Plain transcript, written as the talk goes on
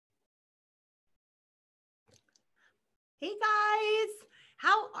Hey guys,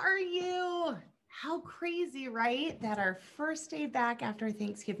 how are you? How crazy, right? That our first day back after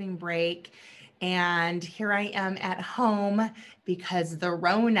Thanksgiving break, and here I am at home because the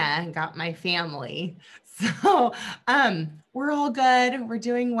Rona got my family. So, we're all good. We're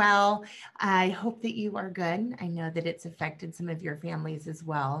doing well. I hope that you are good. I know that it's affected some of your families as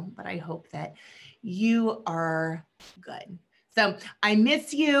well, but I hope that you are good. So I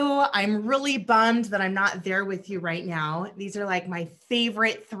miss you. I'm really bummed that I'm not there with you right now. These are like my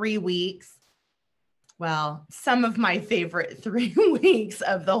favorite 3 weeks. Well, some of my favorite 3 weeks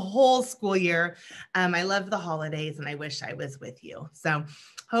of the whole school year. I love the holidays and I wish I was with you. So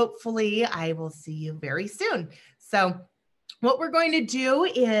hopefully I will see you very soon. So what we're going to do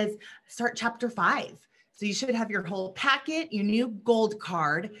is start chapter 5. So you should have your whole packet, your new gold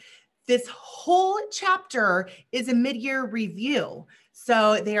card. This whole chapter is a mid-year review.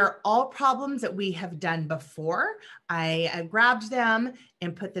 So they are all problems that we have done before. I grabbed them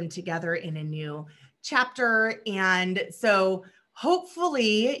and put them together in a new chapter. And so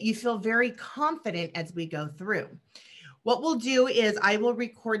hopefully you feel very confident as we go through. What we'll do is I will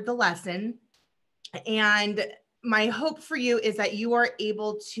record the lesson, and my hope for you is that you are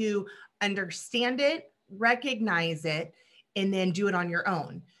able to understand it, recognize it, and then do it on your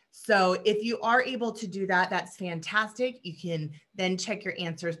own. So if you are able to do that, that's fantastic. You can then check your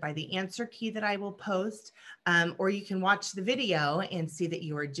answers by the answer key that I will post, or you can watch the video and see that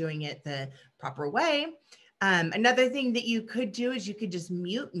you are doing it the proper way. Another thing that you could do is you could just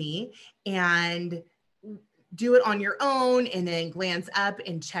mute me and do it on your own and then glance up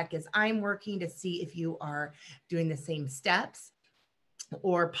and check as I'm working to see if you are doing the same steps,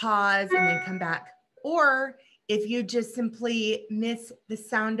 or pause and then come back. Or if you just simply miss the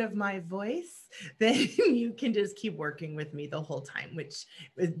sound of my voice, then you can just keep working with me the whole time, which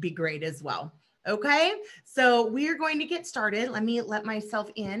would be great as well. Okay, so we are going to get started. Let me let myself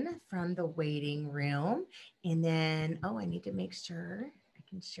in from the waiting room. And then, oh, I need to make sure I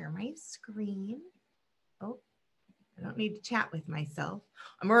can share my screen. Oh, I don't need to chat with myself.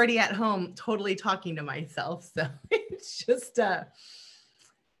 I'm already at home totally talking to myself. So it's just,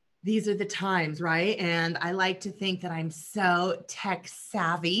 these are the times, right? And I like to think that I'm so tech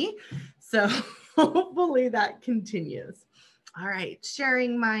savvy. So hopefully that continues. All right,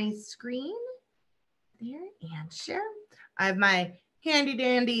 sharing my screen there and share. I have my handy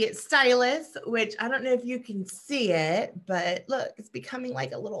dandy stylus, which I don't know if you can see it, but look, it's becoming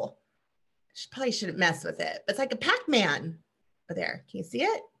like a little, probably shouldn't mess with it. It's like a Pac-Man. Oh, there, can you see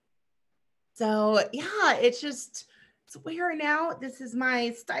it? So yeah, it's wearing out. This is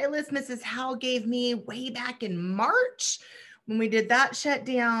my stylus Mrs. Howe gave me way back in March when we did that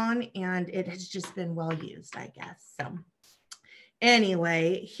shutdown, and it has just been well used, I guess. So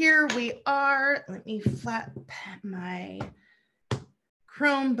anyway, here we are. Let me flap my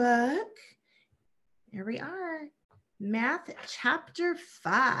Chromebook. Here we are. Math chapter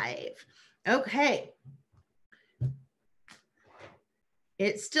 5. Okay.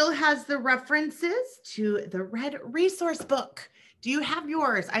 It still has the references to the red resource book. Do you have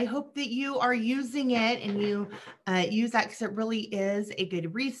yours? I hope that you are using it and you use that, because it really is a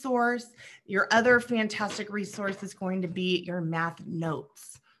good resource. Your other fantastic resource is going to be your math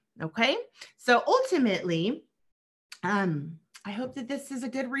notes. Okay, so ultimately, I hope that this is a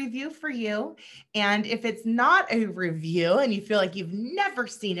good review for you. And if it's not a review and you feel like you've never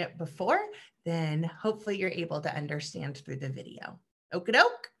seen it before, then hopefully you're able to understand through the video. Okie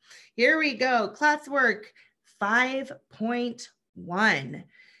doke. Here we go. Classwork 5.1.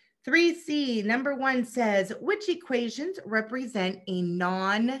 3C, number 1 says, which equations represent a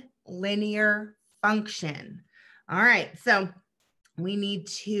non-linear function? All right, so we need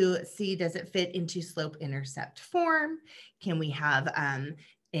to see, does it fit into slope-intercept form? Can we have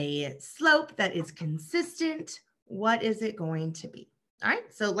a slope that is consistent? What is it going to be? All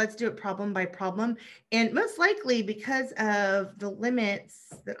right, so let's do it problem by problem. And most likely, because of the limits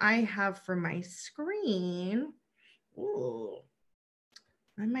that I have for my screen, ooh,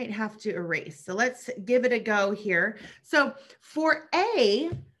 I might have to erase. So let's give it a go here. So for A,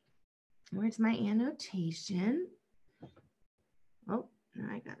 where's my annotation? Oh,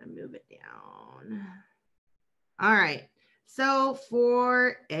 I gotta move it down. All right, so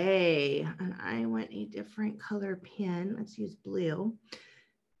for A, and I want a different color pen. Let's use blue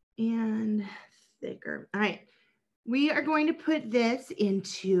and thicker. All right, we are going to put this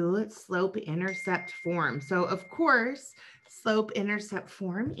into slope-intercept form. So of course, slope-intercept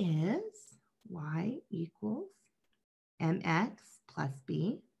form is y equals mx plus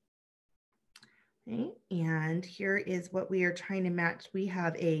b. Okay, and here is what we are trying to match. We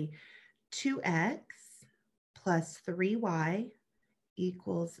have a 2x plus 3y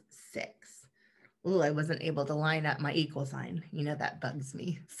equals 6. Ooh, I wasn't able to line up my equal sign. You know, that bugs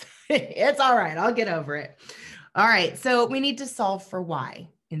me. It's all right. I'll get over it. All right. So we need to solve for y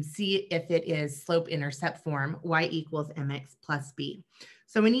and see if it is slope-intercept form, y equals mx plus b.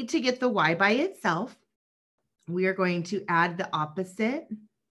 So we need to get the y by itself. We are going to add the opposite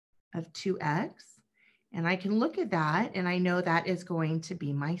of 2x. And I can look at that and I know that is going to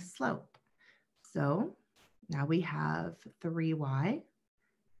be my slope. So now we have 3y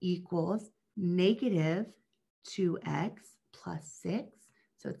equals negative 2x plus 6.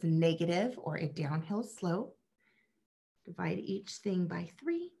 So it's a negative or a downhill slope. Divide each thing by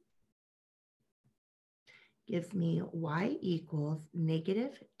 3. Gives me y equals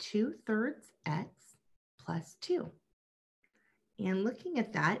negative 2/3 x plus 2. And looking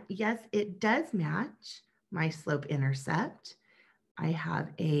at that, yes, it does match my slope-intercept. I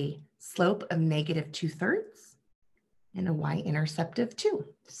have a slope of negative 2/3 and a y-intercept of 2.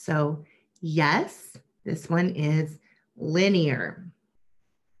 So yes, this one is linear.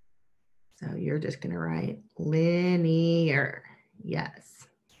 So you're just going to write linear. Yes.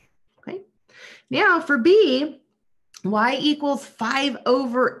 Okay. Now for B, y equals 5/x.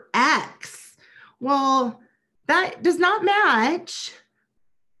 Well, that does not match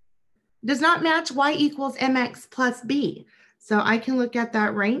y equals mx plus b. So I can look at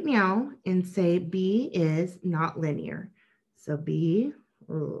that right now and say B is not linear. So B,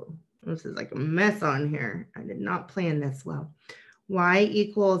 oh, this is like a mess on here. I did not plan this well. Y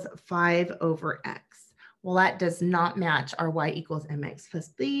equals 5/x. Well, that does not match our y equals mx plus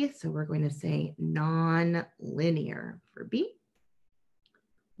b. So we're going to say non-linear for B.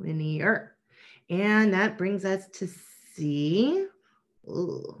 Linear. And that brings us to C.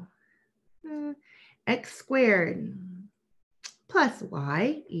 Ooh. X squared plus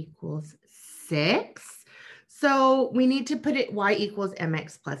y equals 6. So we need to put it y equals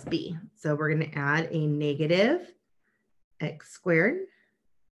mx plus b. So we're going to add a negative x squared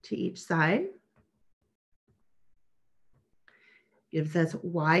to each side. Gives us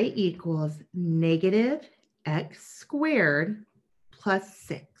y equals negative x squared plus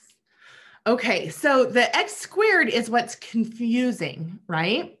 6. Okay, so the x squared is what's confusing,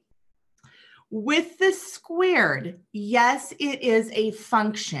 right? With the squared, yes, it is a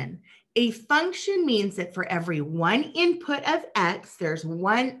function. A function means that for every one input of x, there's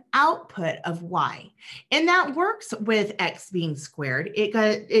one output of y. And that works with x being squared. It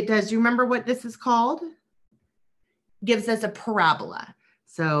does. You remember what this is called? Gives us a parabola.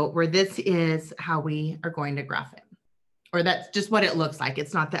 So where this is how we are going to graph it. Or that's just what it looks like.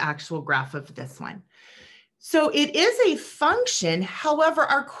 It's not the actual graph of this one. So it is a function. However,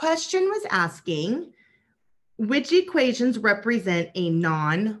 our question was asking which equations represent a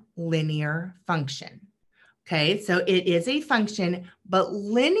non-linear function. Okay, so it is a function, but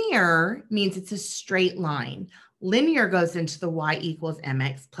linear means it's a straight line. Linear goes into the y equals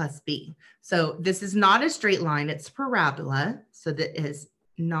mx plus b. So this is not a straight line, it's parabola. So that is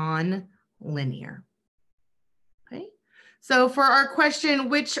non-linear. Okay, so for our question,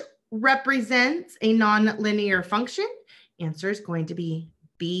 which represents a non-linear function? Answer is going to be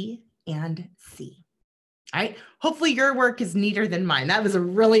B and C. All right, hopefully your work is neater than mine. That was a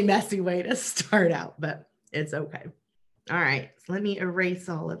really messy way to start out, but it's okay. All right, so let me erase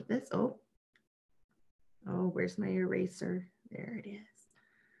all of this. Oh, where's my eraser? There it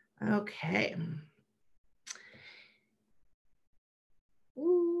is. Okay.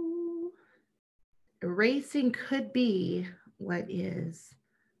 Ooh. Erasing could be what is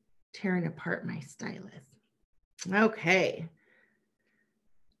tearing apart my stylus. Okay.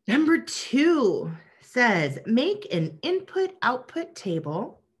 Number 2 says, make an input-output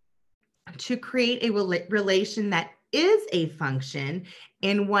table to create a relation that is a function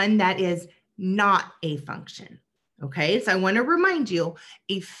and one that is not a function. Okay, so I want to remind you,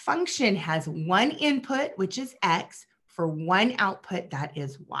 a function has one input, which is x, for one output, that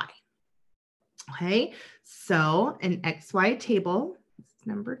is y. Okay, so an XY table, this is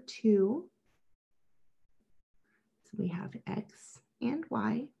number 2. So we have X and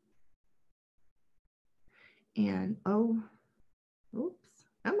Y. And oops,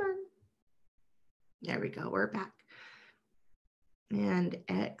 come on. There we go, we're back. And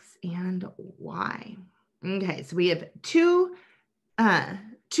X and Y. Okay, so we have two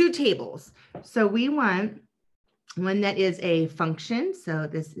tables. So we want one that is a function. So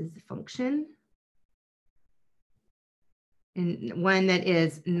this is a function. And one that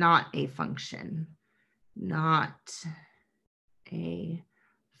is not a function. Not a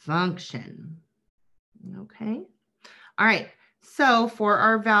function. Okay. All right. So for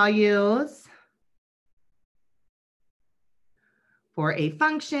our values, For a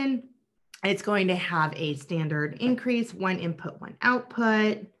function, it's going to have a standard increase, one input, one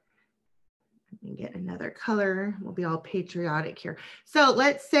output. Let me get another color. We'll be all patriotic here. So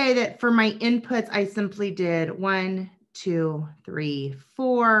let's say that for my inputs, I simply did 1, 2, 3,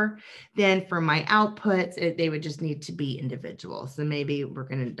 4. Then for my outputs, they would just need to be individual. So maybe we're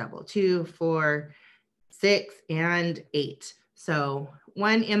going to double 2, 4, 6, and 8. So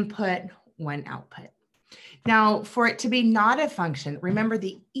one input, one output. Now, for it to be not a function, remember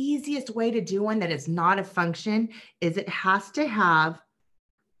the easiest way to do one that is not a function is it has to have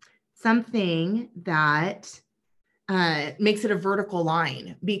something that makes it a vertical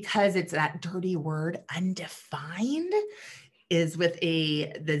line, because it's that dirty word undefined is with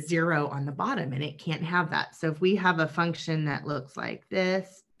the 0 on the bottom, and it can't have that. So if we have a function that looks like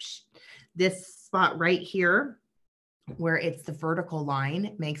this spot right here, where it's the vertical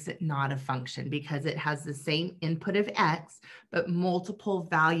line, makes it not a function because it has the same input of X, but multiple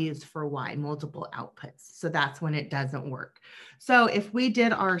values for Y, multiple outputs. So that's when it doesn't work. So if we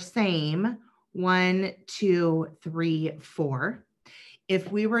did our same 1, 2, 3, 4, if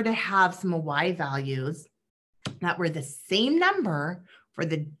we were to have some Y values that were the same number for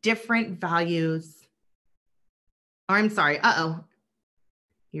the different values, or I'm sorry,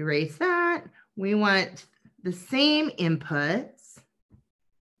 erase that. We want the same inputs.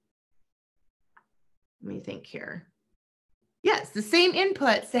 Let me think here. Yes, the same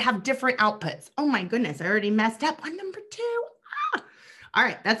inputs, they have different outputs. Oh my goodness, I already messed up on number 2. All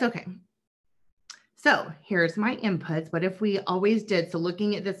right, that's okay. So here's my inputs. What if we always did, so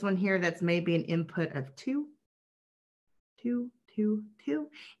looking at this one here, that's maybe an input of 2, 2, 2, 2,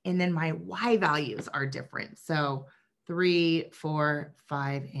 and then my Y values are different. So 3, 4,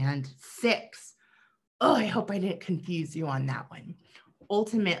 5, and 6. Oh, I hope I didn't confuse you on that one.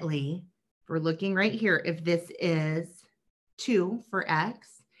 Ultimately, we're looking right here. If this is 2 for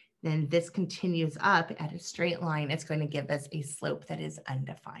X, then this continues up at a straight line. It's going to give us a slope that is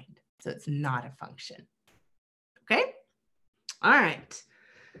undefined. So it's not a function. Okay? All right.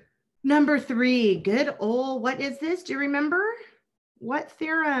 Number 3, good old, what is this? Do you remember? What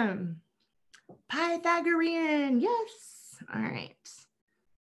theorem? Pythagorean, yes. All right.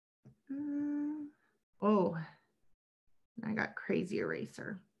 Oh, I got crazy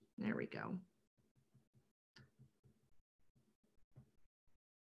eraser. There we go.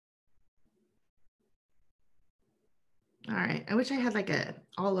 All right, I wish I had like a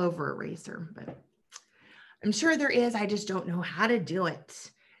all over eraser, but I'm sure there is. I just don't know how to do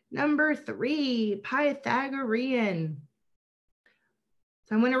it. Number 3, Pythagorean.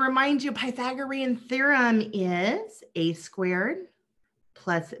 So I'm going to remind you, Pythagorean theorem is a squared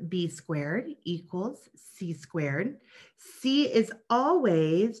plus b squared equals c squared. C is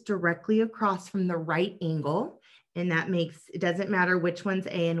always directly across from the right angle. And that makes, it doesn't matter which one's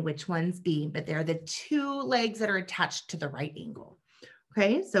A and which one's B, but they're the 2 legs that are attached to the right angle.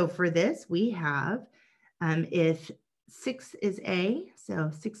 Okay, so for this, we have, if 6 is A, so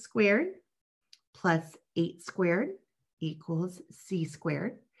 6 squared plus 8 squared equals c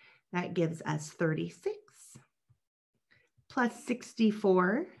squared. That gives us 36 plus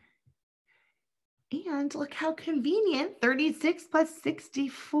 64. And look how convenient, 36 plus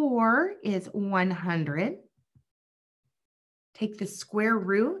 64 is 100. Take the square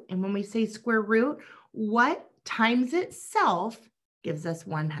root, and when we say square root, what times itself gives us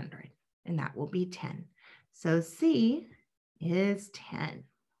 100, and that will be 10. So C is 10.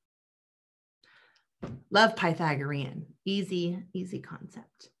 Love Pythagorean, easy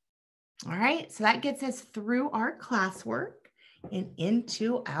concept. All right, so that gets us through our classwork and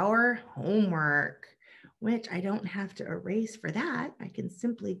into our homework, which I don't have to erase for that. I can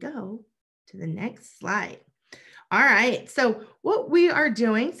simply go to the next slide. All right, so what we are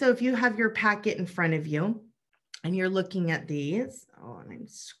doing, so if you have your packet in front of you and you're looking at these, oh, and I'm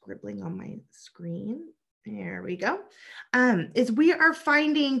scribbling on my screen. There we go. Is we are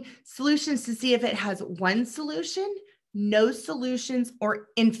finding solutions to see if it has one solution, no solutions, or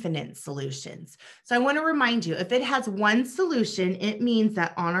infinite solutions. So I want to remind you, if it has one solution, it means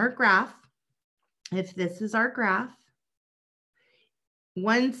that on our graph, if this is our graph,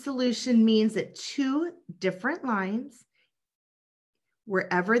 one solution means that 2 different lines,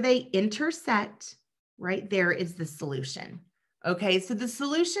 wherever they intersect, right there is the solution. Okay, so the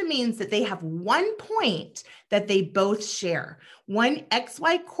solution means that they have one point that they both share, one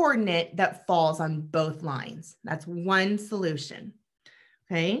XY coordinate that falls on both lines. That's one solution.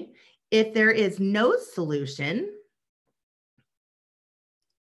 Okay, if there is no solution,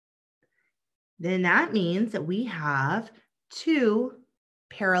 then that means that we have 2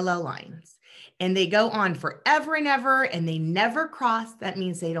 parallel lines. And they go on forever and ever, and they never cross. That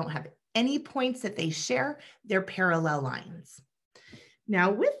means they don't have any points that they share. They're parallel lines.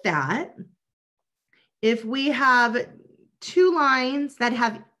 Now with that, if we have two lines that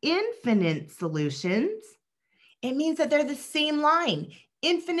have infinite solutions, it means that they're the same line.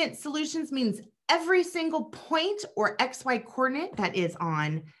 Infinite solutions means every single point or XY coordinate that is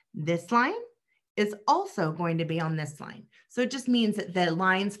on this line is also going to be on this line. So it just means that the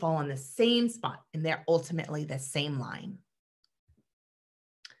lines fall on the same spot and they're ultimately the same line.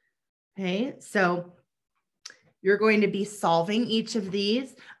 Okay, so you're going to be solving each of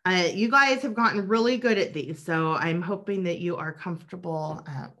these. You guys have gotten really good at these, so I'm hoping that you are comfortable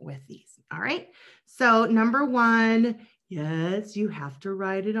with these. All right, so number one, yes, you have to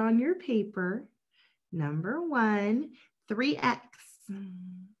write it on your paper. Number one, 3x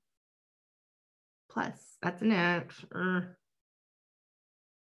plus, that's an x,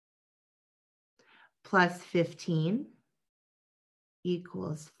 plus 15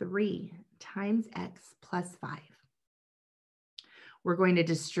 equals 3 times x plus 5. We're going to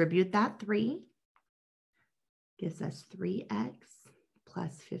distribute that 3. Gives us 3x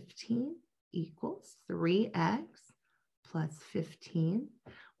plus 15 equals 3x plus 15.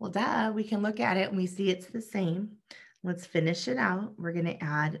 Well, duh, we can look at it and we see it's the same. Let's finish it out. We're going to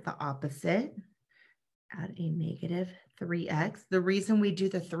add the opposite. Add a negative 3x. The reason we do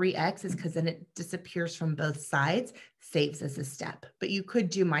the 3x is because then it disappears from both sides, saves us a step. But you could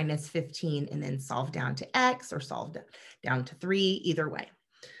do minus 15 and then solve down to x or solve down to 3, either way.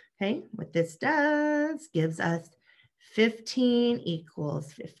 Okay, what this does gives us 15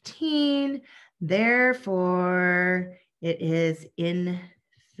 equals 15. Therefore, it is infinite.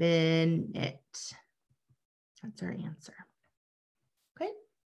 That's our answer. Okay.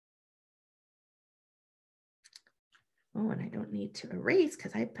 Oh, and I don't need to erase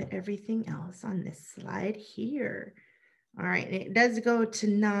because I put everything else on this slide here. All right, and it does go to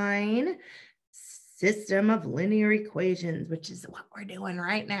 9, system of linear equations, which is what we're doing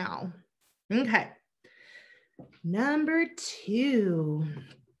right now. Okay, number 2.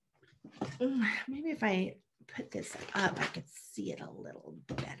 Maybe if I put this up, I could see it a little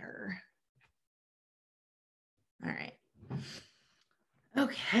better. All right.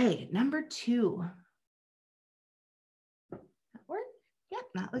 Okay, number 2. Yep,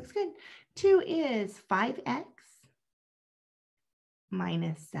 that looks good. 2 is 5x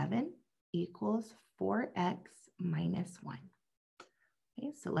minus 7 equals 4x minus 1.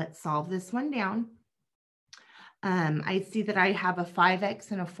 Okay, so let's solve this one down. I see that I have a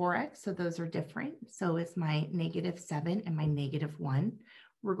 5x and a 4x, so those are different. So is my negative 7 and my negative 1.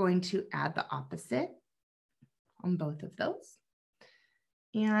 We're going to add the opposite on both of those.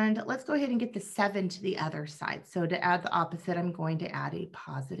 And let's go ahead and get the 7 to the other side. So to add the opposite, I'm going to add a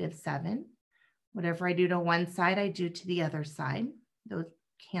positive 7. Whatever I do to one side, I do to the other side. Those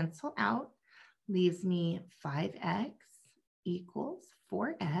cancel out, leaves me 5x equals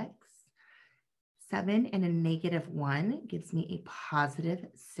 4x. 7 and a negative 1 gives me a positive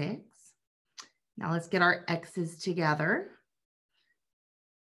 6. Now let's get our x's together.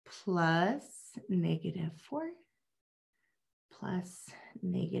 Plus negative 4 plus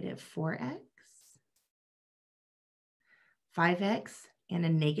negative 4x. 5x and a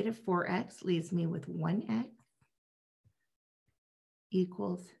negative 4x leaves me with 1x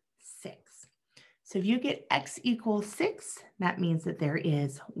equals 6. So if you get x equals 6, that means that there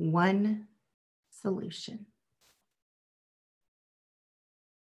is one solution.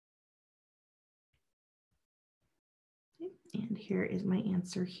 And here is my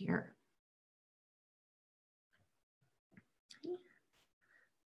answer here.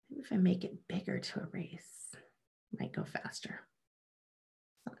 Maybe if I make it bigger to erase, it might go faster.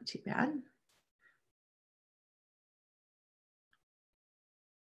 Not too bad.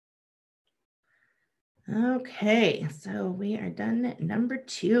 Okay, so we are done at number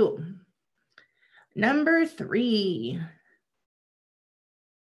 2. Number 3.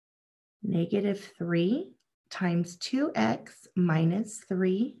 Negative 3 times 2x minus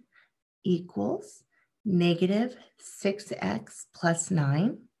 3 equals negative 6x plus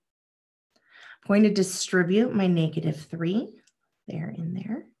 9. I'm going to distribute my negative 3 there and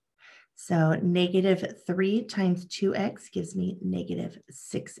there. So negative 3 times 2x gives me negative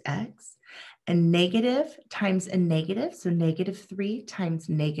 6x. And negative times a negative, so negative 3 times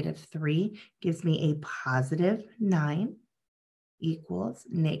negative 3 gives me a positive 9 equals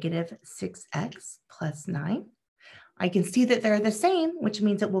negative 6x plus 9. I can see that they're the same, which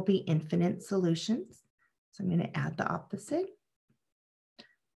means it will be infinite solutions. So I'm going to add the opposite.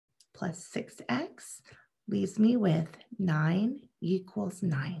 Plus 6x leaves me with 9 equals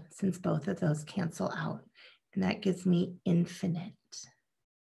 9, since both of those cancel out. And that gives me infinite.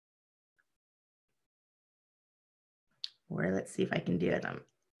 Or let's see if I can do it.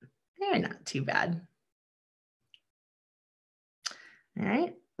 They're not too bad. All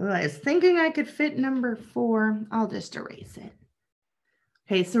right. Well, I was thinking I could fit number 4. I'll just erase it.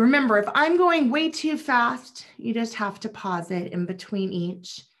 Okay, so remember, if I'm going way too fast, you just have to pause it in between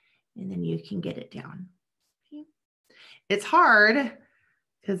each, and then you can get it down. Okay. It's hard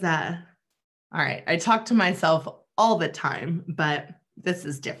because, all right, I talk to myself all the time, but this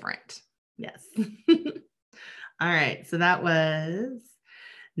is different. Yes. All right, so that was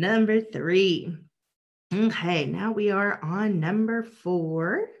number 3. Okay, now we are on number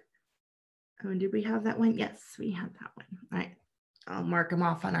 4. Oh, did we have that one? Yes, we had that one. All right, I'll mark them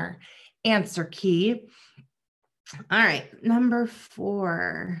off on our answer key. All right, number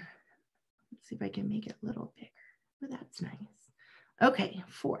 4. Let's see if I can make it a little bigger. Oh, that's nice. Okay,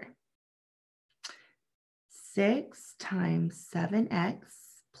 4. 6 times 7x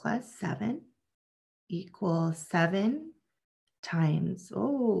plus 7 equals 7 times,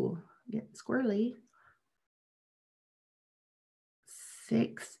 oh, getting squirrely,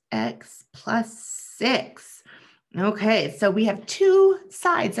 6x plus 6. Okay, so we have 2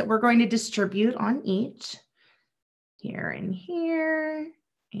 sides that we're going to distribute on each. Here and here,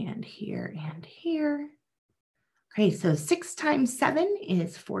 and here and here. Okay, so 6 times 7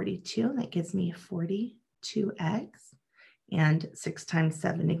 is 42. That gives me 42x. And 6 times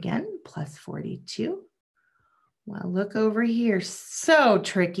 7 again, plus 42. Well, look over here. So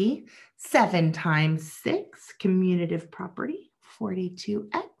tricky. 7 times 6, commutative property,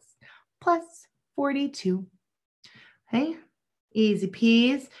 42x plus 42. Okay, easy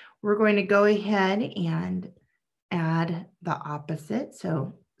peas. We're going to go ahead and add the opposite.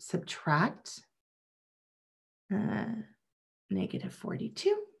 So subtract negative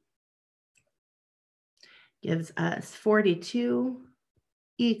 42. Gives us 42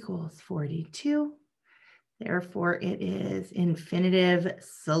 equals 42. Therefore, it is infinitive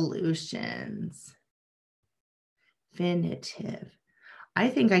solutions. Infinitive. I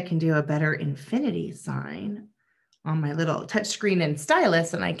think I can do a better infinity sign on my little touchscreen and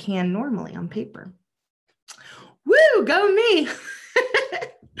stylus than I can normally on paper. Woo, go me.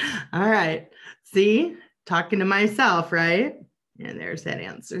 All right, see, talking to myself, right? And there's that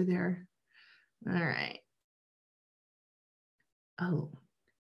answer there. All right. Oh,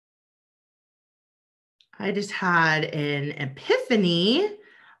 I just had an epiphany.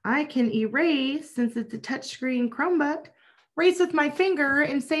 I can erase, since it's a touchscreen Chromebook, erase with my finger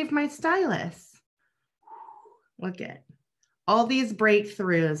and save my stylus. Look at all these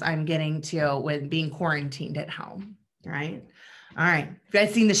breakthroughs I'm getting to with being quarantined at home, right? All right, you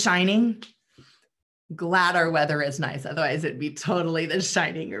guys seen The Shining? Glad our weather is nice. Otherwise it'd be totally The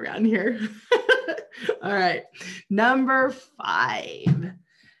Shining around here. All right, number 5.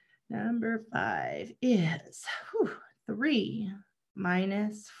 Number 5 is 3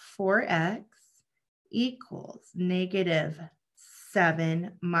 minus 4x equals negative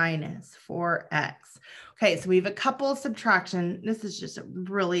 7 minus 4x. Okay, so we have a couple subtraction. This is just a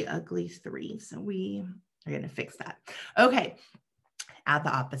really ugly 3, so we are going to fix that. Okay, add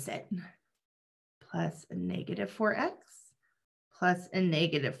the opposite. Plus a negative 4x plus a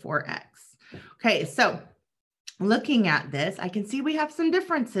negative 4x. Okay, so looking at this, I can see we have some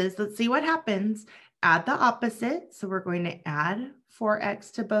differences. Let's see what happens. Add the opposite. So we're going to add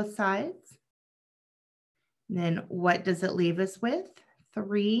 4x to both sides. Then what does it leave us with?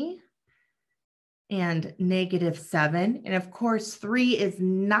 3 and negative 7. And of course, 3 is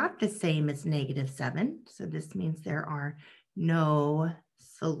not the same as negative 7. So this means there are no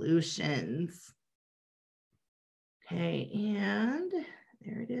solutions. Okay, and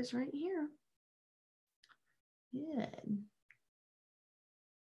there it is right here. Good.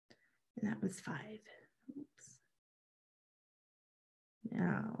 And that was 5. Oops.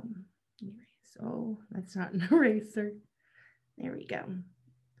 Now, erase. Oh, that's not an eraser. There we go.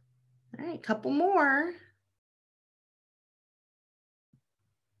 All right, couple more.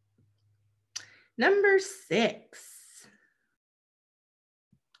 Number 6.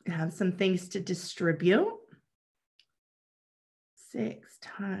 I have some things to distribute. 6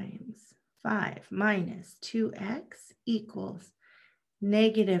 times 5 minus 2x equals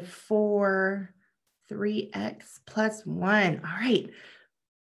negative 4, 3x plus 1. All right.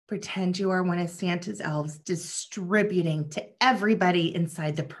 Pretend you are one of Santa's elves distributing to everybody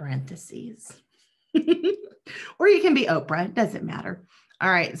inside the parentheses. Or you can be Oprah, it doesn't matter.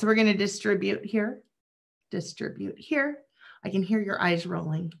 All right, so we're going to distribute here. Distribute here. I can hear your eyes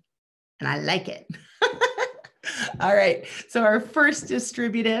rolling, and I like it. All right, so our first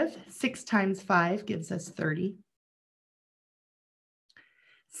distributive, 6 times 5 gives us 30.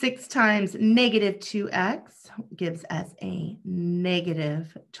 6 times negative 2x gives us a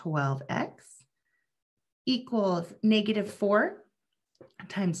negative 12x equals negative 4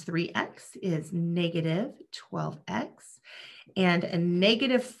 times 3x is negative 12x. And a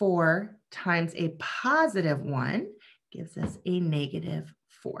negative 4 times a positive 1 gives us a negative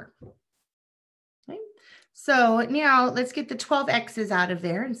 4. Okay. So now let's get the 12x's out of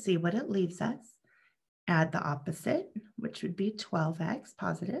there and see what it leaves us. Add the opposite, which would be 12x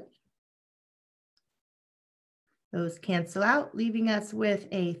positive. Those cancel out, leaving us with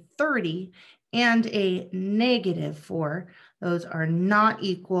a 30 and a negative 4. Those are not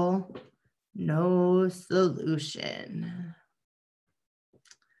equal. No solution.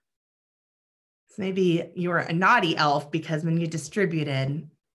 So maybe you were a naughty elf because when you distributed,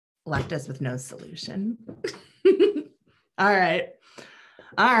 left us with no solution. All right.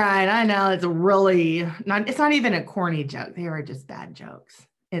 All right. I know it's really not, it's not even a corny joke. They were just bad jokes.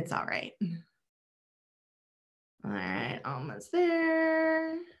 It's all right. All right. Almost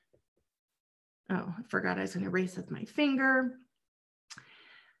there. Oh, I forgot I was going to erase with my finger.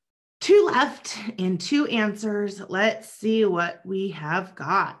 2 left and 2 answers. Let's see what we have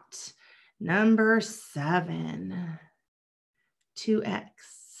got. Number 7, 2x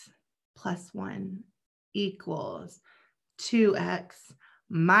plus 1 equals 2x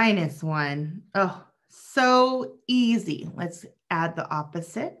minus 1. Oh, so easy. Let's add the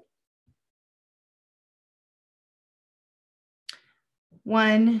opposite.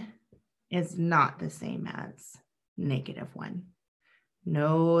 1 is not the same as negative 1.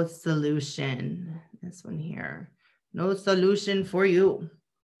 No solution. This one here. No solution for you.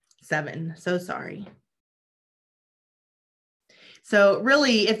 7. So sorry. So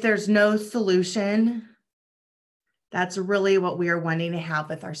really, if there's no solution, that's really what we are wanting to have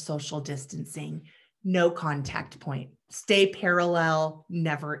with our social distancing. No contact point. Stay parallel,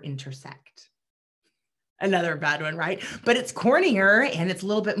 never intersect. Another bad one, right? But it's cornier and it's a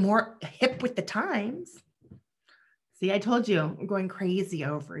little bit more hip with the times. See, I told you, I'm going crazy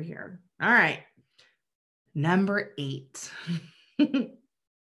over here. All right. Number 8.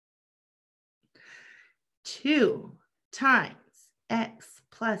 2 times x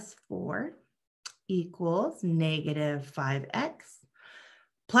plus 4 equals negative 5x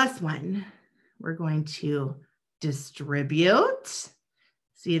plus 1. We're going to distribute.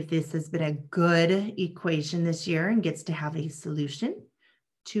 See if this has been a good equation this year and gets to have a solution.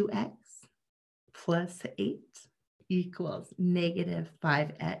 2x plus 8 equals negative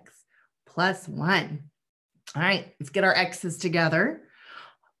 5x plus 1. All right, let's get our x's together.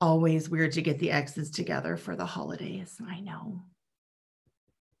 Always weird to get the x's together for the holidays, I know.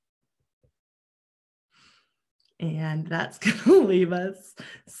 And that's going to leave us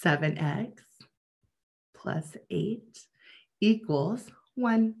 7x plus 8 equals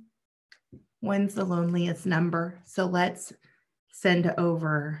 1. 1's the loneliest number, so let's send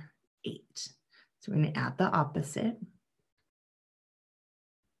over 8. So we're going to add the opposite.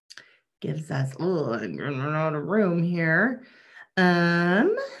 Gives us, oh, I'm running out of room here.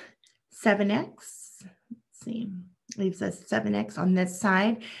 7x, let's see, leaves us 7x on this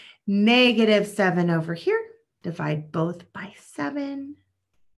side. Negative 7 over here. Divide both by 7.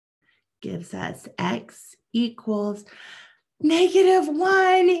 Gives us x equals negative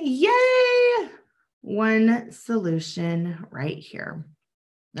 1. Yay! 1 solution right here.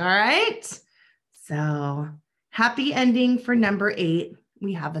 All right. So happy ending for number 8.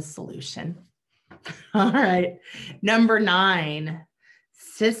 We have a solution. All right. Number 9,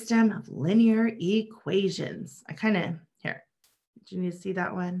 system of linear equations. I kind of, here, did you need to see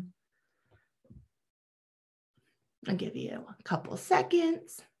that one? I'll give you a couple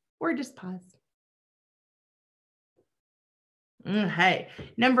seconds or just pause. Okay,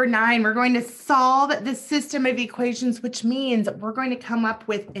 number 9, we're going to solve the system of equations, which means we're going to come up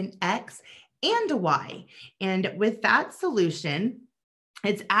with an x and a y. And with that solution,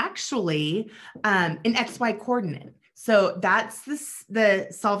 it's actually an xy coordinate. So that's the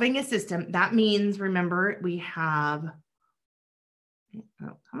solving a system. That means, remember, we have,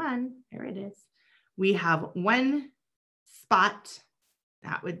 oh, come on, there it is. We have one spot.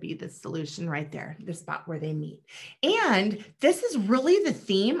 That would be the solution right there, the spot where they meet. And this is really the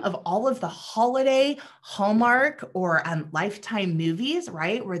theme of all of the holiday Hallmark or Lifetime movies,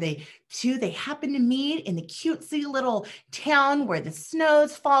 right? Where they happen to meet in the cutesy little town where the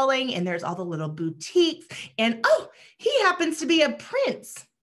snow's falling and there's all the little boutiques. And oh, he happens to be a prince.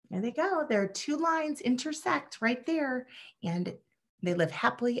 There they go. There are 2 lines intersect right there and they live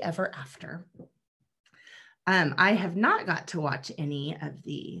happily ever after. I have not got to watch any of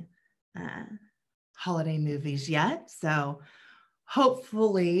the holiday movies yet. So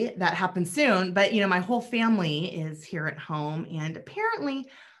hopefully that happens soon. But, my whole family is here at home, and apparently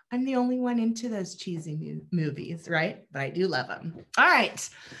I'm the only one into those cheesy movies, right? But I do love them. All right.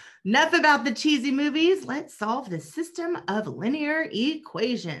 Enough about the cheesy movies. Let's solve the system of linear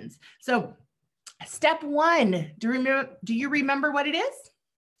equations. So step one, do you remember what it is?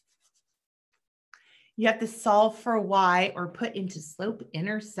 You have to solve for y, or put into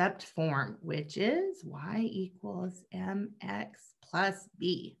slope-intercept form, which is y equals mx plus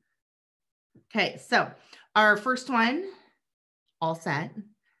b. Okay, so our first one, all set.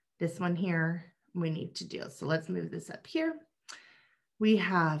 This one here, we need to do. So let's move this up here. We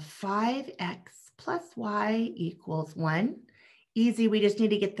have 5x plus y equals 1. Easy, we just need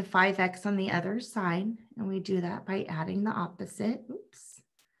to get the 5x on the other side, and we do that by adding the opposite. Oops,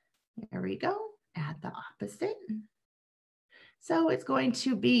 there we go. Add the opposite. So it's going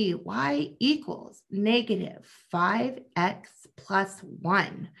to be y equals negative 5x plus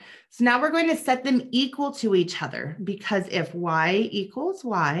 1. So now we're going to set them equal to each other, because if y equals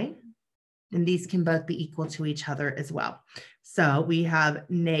y, then these can both be equal to each other as well. So we have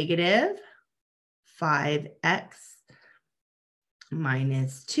negative 5x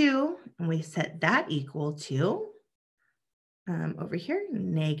minus 2, and we set that equal to, over here,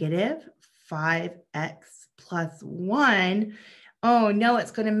 negative 5x plus 1. Oh no,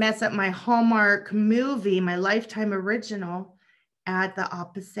 it's going to mess up my Hallmark movie, my Lifetime original. Add the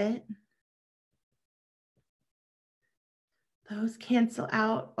opposite. Those cancel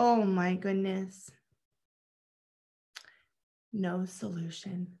out. Oh my goodness. No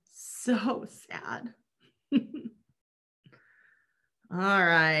solution. So sad. All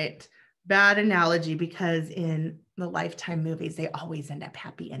right. Bad analogy, because in the Lifetime movies, they always end up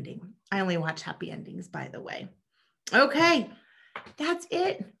happy ending. I only watch happy endings, by the way. Okay, that's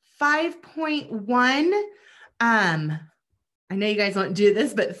it. 5.1. I know you guys won't do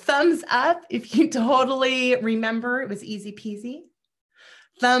this, but thumbs up if you totally remember. It was easy peasy.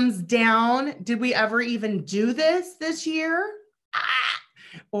 Thumbs down. Did we ever even do this year?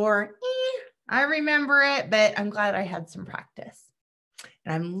 Or I remember it, but I'm glad I had some practice.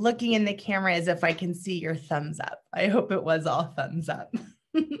 And I'm looking in the camera as if I can see your thumbs up. I hope it was all thumbs up.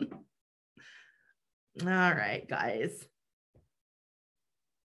 All right, guys.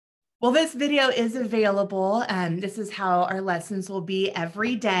 Well, this video is available, and this is how our lessons will be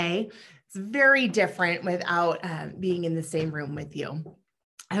every day. It's very different without being in the same room with you.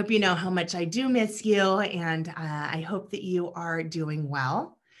 I hope you know how much I do miss you, and I hope that you are doing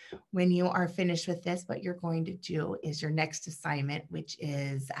well. When you are finished with this, what you're going to do is your next assignment, which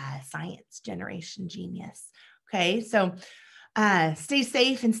is Science Generation Genius. Okay, so stay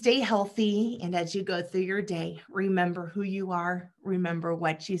safe and stay healthy. And as you go through your day, remember who you are, remember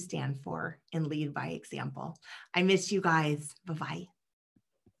what you stand for, and lead by example. I miss you guys. Bye-bye.